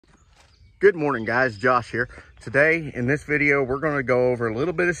Good morning, guys. Josh here. Today in this video we're going to go over a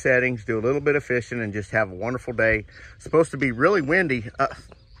little bit of settings, do a little bit of fishing, and just have a wonderful day. It's supposed to be really windy.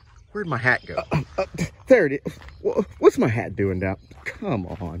 Where'd my hat go? There it is. What's my hat doing down? Come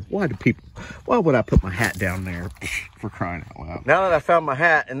on. Why would I put my hat down there? For crying out loud. Now that I found my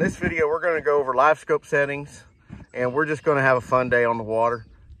hat, in this video we're going to go over live scope settings, and we're just going to have a fun day on the water.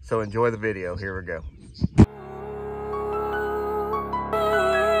 So enjoy the video. Here we go.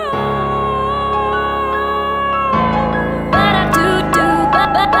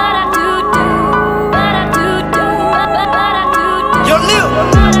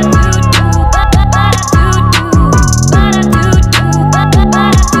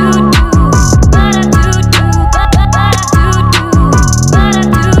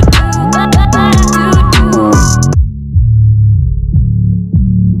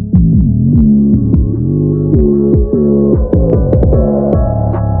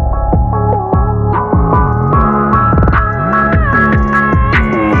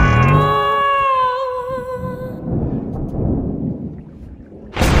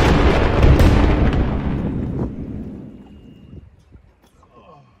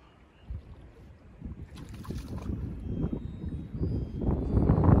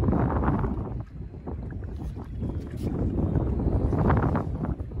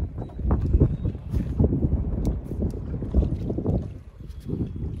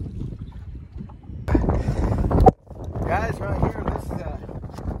 Guys, right here,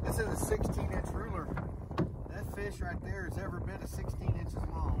 this is a 16-inch ruler. That fish right there has ever been 16 inches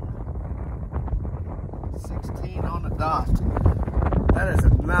long. 16 on the dot. That is a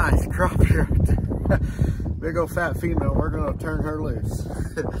nice crappie right there. Big old fat female. We're going to turn her loose.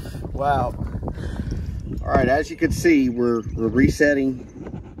 Wow. All right, as you can see, we're resetting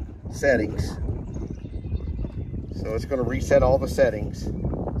settings. So it's going to reset all the settings.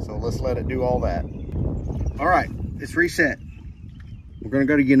 So let's let it do all that. All right. It's reset. We're going to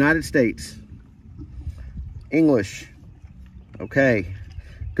go to United States. English. Okay.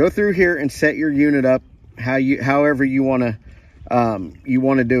 Go through here and set your unit up however you want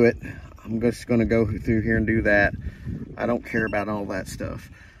to do it. I'm just going to go through here and do that. I don't care about all that stuff.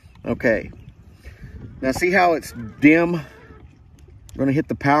 Okay. Now see how it's dim? We're going to hit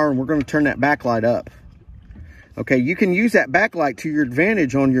the power and we're going to turn that backlight up. Okay, you can use that backlight to your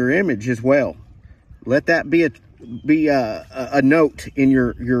advantage on your image as well. Let that be a note in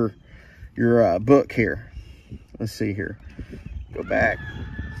your book here. Let's see here. Go back.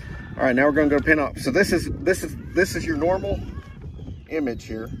 All right, now we're going to go pin off. So this is your normal image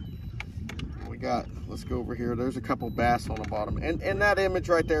here. We got. Let's go over here. There's a couple bass on the bottom, and that image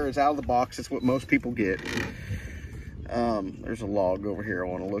right there is out of the box. It's what most people get. There's a log over here I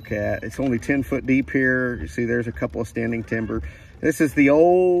want to look at. It's only 10 foot deep here. You see, there's a couple of standing timber. This is the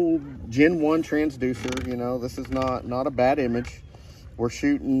old Gen 1 transducer. You know, this is not a bad image. We're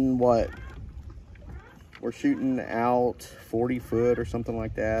shooting what? We're shooting out 40 foot or something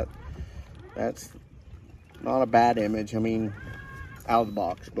like that. That's not a bad image. I mean, out of the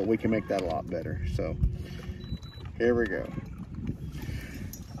box, but we can make that a lot better. So here we go.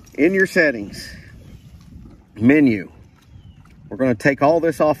 In your settings, menu. We're going to take all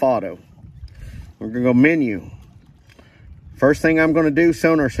this off auto. We're going to go menu. First thing I'm going to do,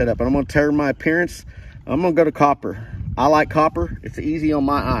 sonar setup. And I'm going to turn my appearance. I'm going to go to copper. I like copper. It's easy on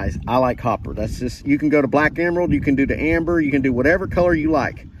my eyes. I like copper. That's just, you can go to black emerald. You can do the amber. You can do whatever color you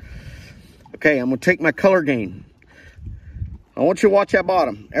like. Okay, I'm going to take my color gain. I want you to watch that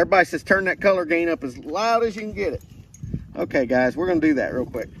bottom. Everybody says turn that color gain up as loud as you can get it. Okay, guys, we're going to do that real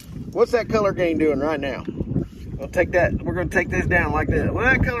quick. What's that color gain doing right now? We'll take that. We're going to take this down like this.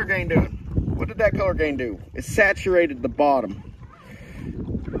 What's that color gain doing? What did that color gain do? It saturated the bottom.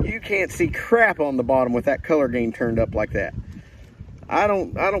 You can't see crap on the bottom with that color gain turned up like that. I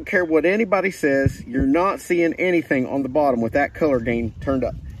don't care what anybody says. You're not seeing anything on the bottom with that color gain turned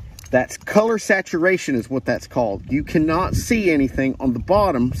up. That's color saturation is what that's called. You cannot see anything on the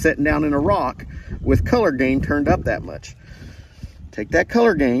bottom sitting down in a rock with color gain turned up that much. Take that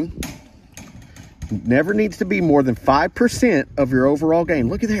color gain. Never needs to be more than 5% of your overall gain.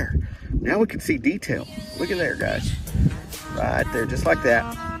 Look at there. Now we can see detail. Look at there, guys. Right there, just like that.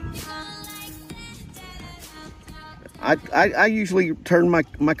 I usually turn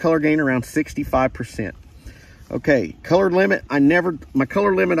my color gain around 65%. Okay, color limit. My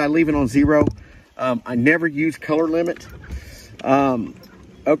color limit, I leave it on 0. I never use color limit.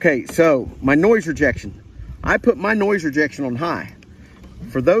 Okay, so my noise rejection. I put my noise rejection on high.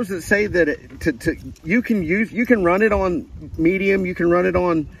 For those that say that you can run it on medium, you can run it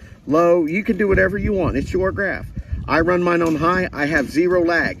on low, you can do whatever you want. It's your graph. I run mine on high. I have 0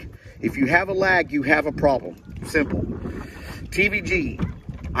 lag. If you have a lag, you have a problem. Simple. TVG.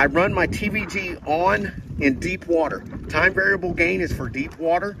 I run my TVG on in deep water. Time variable gain is for deep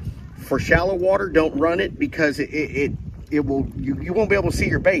water. For shallow water, don't run it because you won't be able to see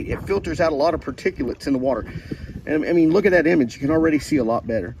your bait. It filters out a lot of particulates in the water. And I mean, look at that image. You can already see a lot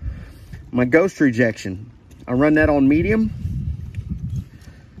better. My ghost rejection, I run that on medium.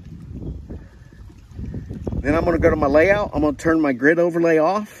 Then I'm going to go to my layout. I'm going to turn my grid overlay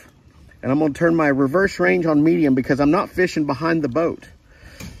off. And I'm going to turn my reverse range on medium because I'm not fishing behind the boat.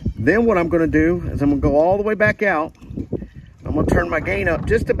 Then what I'm going to do is I'm going to go all the way back out. I'm going to turn my gain up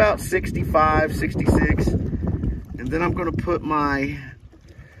just about 65, 66. And then I'm going to put my...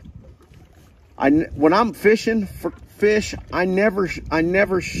 when I'm fishing for fish, I never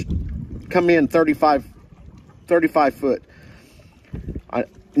come in 35 foot. I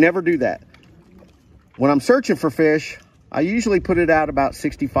never do that. When I'm searching for fish, I usually put it out about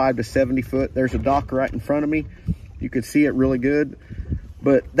 65 to 70 foot. There's a dock right in front of me. You can see it really good.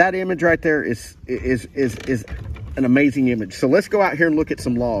 But that image right there is an amazing image. So let's go out here and look at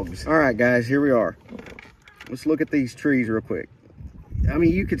some logs. All right, guys, here we are. Let's look at these trees real quick. I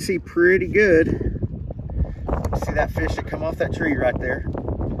mean, you can see pretty good. See that fish that come off that tree right there?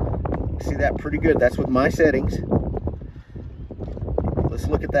 See that pretty good. That's with my settings. Let's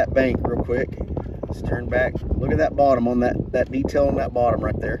look at that bank real quick. Let's turn back. Look at that bottom on that detail on that bottom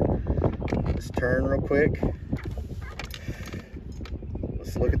right there. Let's turn real quick.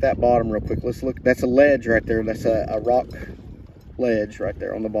 Let's look at that bottom real quick. Let's look. That's a ledge right there. That's a rock ledge right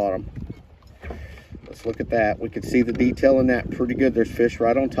there on the bottom. Let's look at that. We can see the detail in that pretty good. There's fish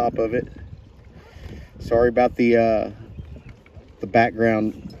right on top of it. Sorry about the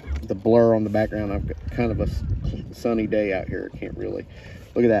background, the blur on the background. I've got kind of a sunny day out here. I can't really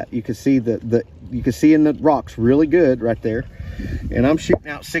look at that. You can see you can see in the rocks really good right there. And I'm shooting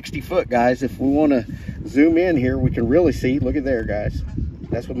out 60 foot, guys. If we want to zoom in here, we can really see. Look at there, guys.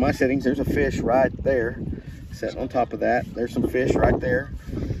 That's with my settings. There's a fish right there sitting on top of that. There's some fish right there.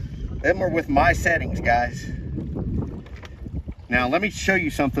 Them are with my settings, guys. Now let me show you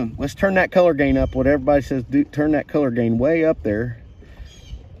something. Let's turn that color gain up. What everybody says, turn that color gain way up there.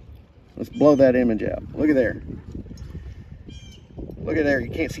 Let's blow that image out. Look at there. Look at there.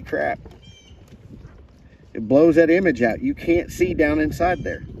 You can't see crap. It blows that image out. You can't see down inside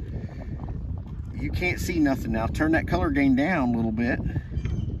there. You can't see nothing now. Turn that color gain down a little bit.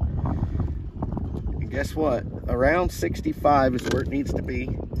 And guess what? Around 65 is where it needs to be.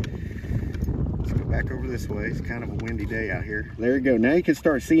 Let's go back over this way. It's kind of a windy day out here. There you go. Now you can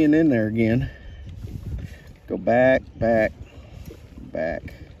start seeing in there again. Go back, back,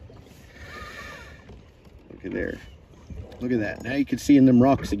 back. Look at there. Look at that. Now you can see in them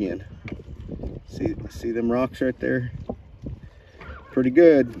rocks again. See them rocks right there? Pretty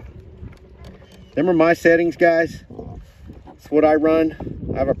good. Them are my settings, guys. That's what I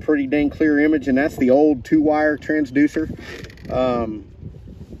run. I have a pretty dang clear image, and that's the old 2-wire transducer.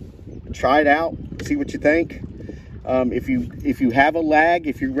 Try it out, see what you think. If you have a lag,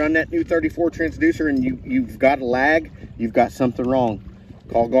 if you run that new 34 transducer and you've got a lag, you've got something wrong.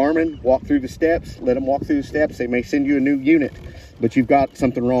 Call Garmin, walk through the steps, let them walk through the steps. They may send you a new unit, but you've got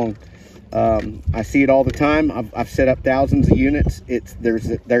something wrong. I see it all the time. I've set up thousands of units.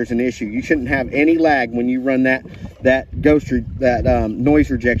 There's an issue. You shouldn't have any lag when you run that noise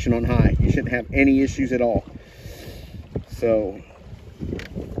rejection on high. You shouldn't have any issues at all. So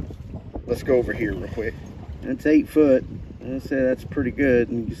let's go over here real quick. That's 8 foot. I'd say that's pretty good.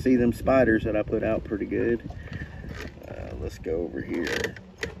 And you can see them spiders that I put out pretty good. Let's go over here.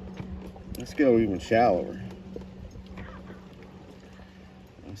 Let's go even shallower.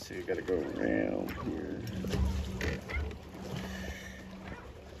 Let's see, I gotta go around here.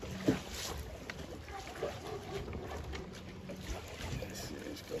 Let's see,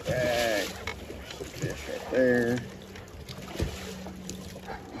 let's go back. There's some fish right there.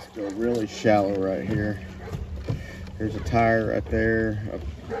 Let's go really shallow right here. There's a tire right there,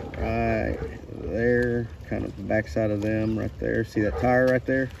 right there, kind of the backside of them right there. See that tire right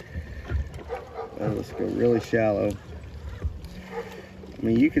there? Let's go really shallow. I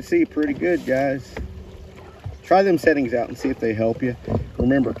mean, you can see pretty good, guys. Try them settings out and see if they help you.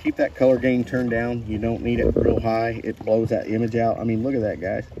 Remember, keep that color gain turned down. You don't need it real high. It blows that image out. I mean, look at that,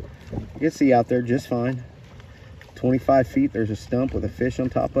 guys. You can see out there just fine. 25 feet, there's a stump with a fish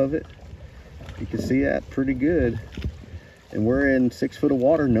on top of it. You can see that pretty good. And we're in 6 foot of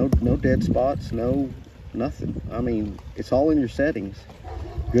water, no dead spots, no nothing. I mean, it's all in your settings.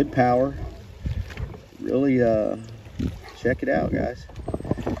 Good power. Really check it out, guys.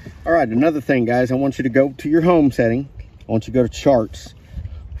 All right, another thing, guys, I want you to go to your home setting. I want you to go to charts,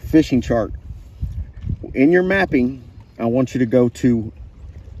 fishing chart. In your mapping, I want you to go to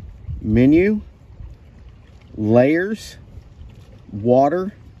menu, layers,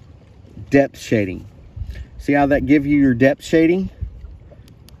 water, depth shading. See how that gives you your depth shading?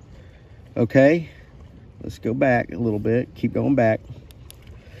 Okay, let's go back a little bit. Keep going back.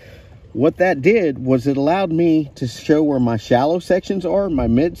 What that did was it allowed me to show where my shallow sections are, my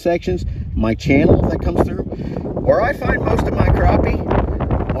mid sections, my channel that comes through. Where I find most of my crappie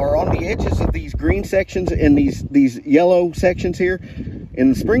are on the edges of these green sections and these yellow sections here. In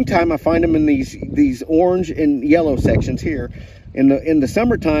the springtime, I find them in these orange and yellow sections here. In the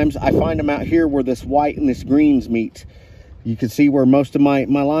summer times, I find them out here where this white and this greens meet. You can see where most of my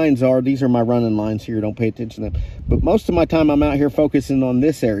lines are. These are my running lines here. Don't pay attention to them. But most of my time, I'm out here focusing on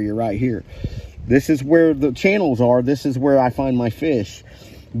this area right here. This is where the channels are. This is where I find my fish.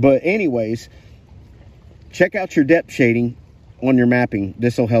 But anyways, check out your depth shading on your mapping.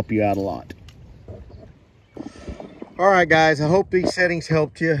 This will help you out a lot. All right, guys, I hope these settings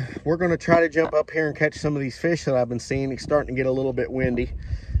helped you. We're going to try to jump up here and catch some of these fish that I've been seeing. It's starting to get a little bit windy.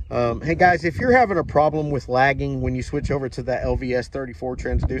 Hey guys, if you're having a problem with lagging when you switch over to that LVS 34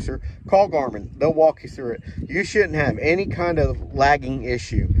 transducer, call Garmin. They'll walk you through it. You shouldn't have any kind of lagging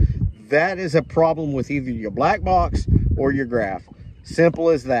issue. That is a problem with either your black box or your graph. Simple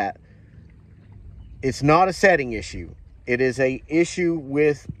as that. It's not a setting issue. It is a issue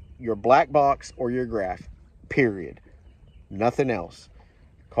with your black box or your graph, period. Nothing else.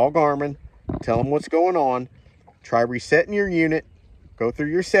 Call Garmin, tell them what's going on, try resetting your unit, go through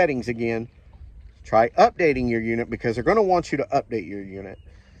your settings again, try updating your unit because they're going to want you to update your unit,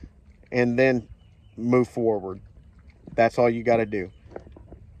 and then move forward. That's all you got to do.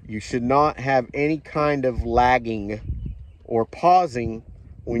 You should not have any kind of lagging or pausing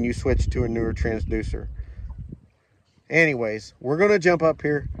when you switch to a newer transducer. Anyways, we're going to jump up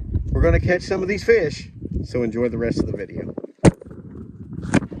here. We're going to catch some of these fish, so enjoy the rest of the video.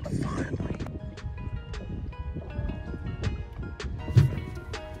 Finally.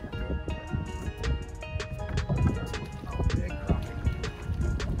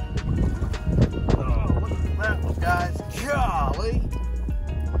 Guys, golly,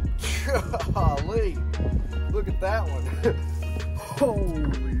 look at that one.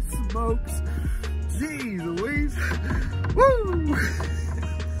 Holy smokes, jeez Louise, woo.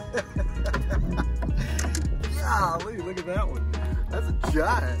 Golly, look at that one. That's a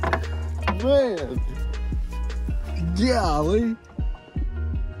giant, man. Golly.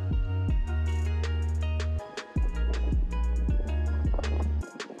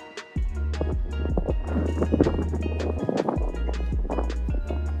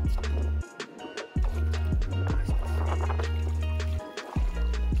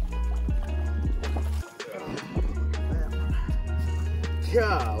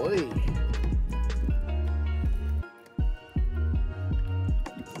 Golly.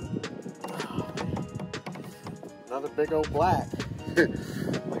 Another big old black.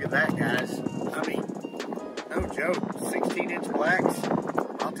 Look at that, guys. I mean, no joke. 16-inch blacks.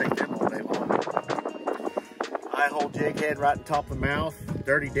 I'll take them all day long. Eye hole jig head right in top of the mouth.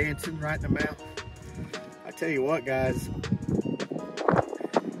 Dirty dancing right in the mouth. I tell you what, guys.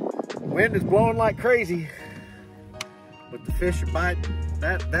 The wind is blowing like crazy. But the fish are biting.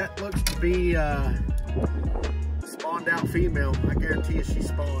 That looks to be spawned out female. I guarantee you she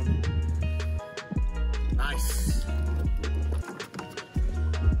spawned. Nice.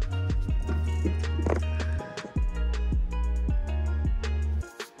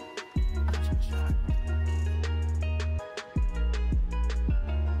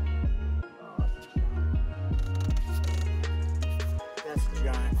 That's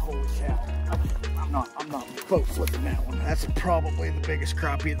giant. Holy cow. I'm not boat flipping that one. That's probably the biggest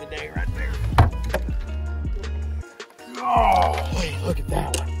crappie of the day right there. Oh, look at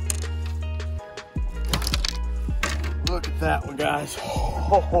that one. Look at that one, guys.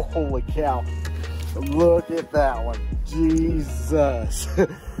 Oh, holy cow. Look at that one. Jesus.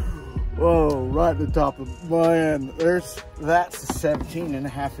 Whoa, right at the top of, man, that's a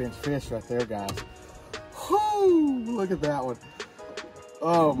 17.5-inch fish right there, guys. Whoo, look at that one.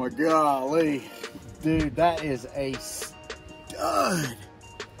 Oh my golly. Dude, that is a stud.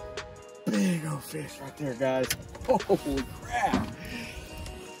 Big old fish right there, guys. Holy crap.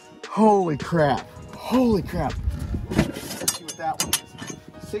 Holy crap. Holy crap. Let's see what that one is.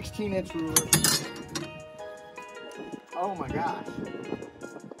 16-inch ruler. Oh my gosh.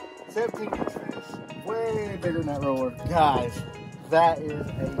 17-inch fish. Way bigger than that roller. Guys, that is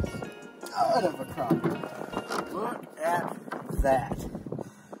a stud of a crappie. Look at that.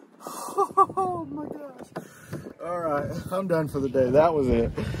 Oh my gosh. All right, I'm done for the day. That was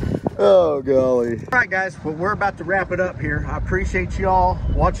it. Oh, golly. All right, guys, well, we're about to wrap it up here. I appreciate you all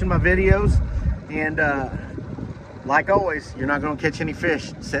watching my videos. And like always, you're not going to catch any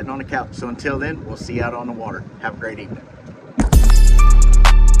fish sitting on the couch. So until then, we'll see you out on the water. Have a great evening.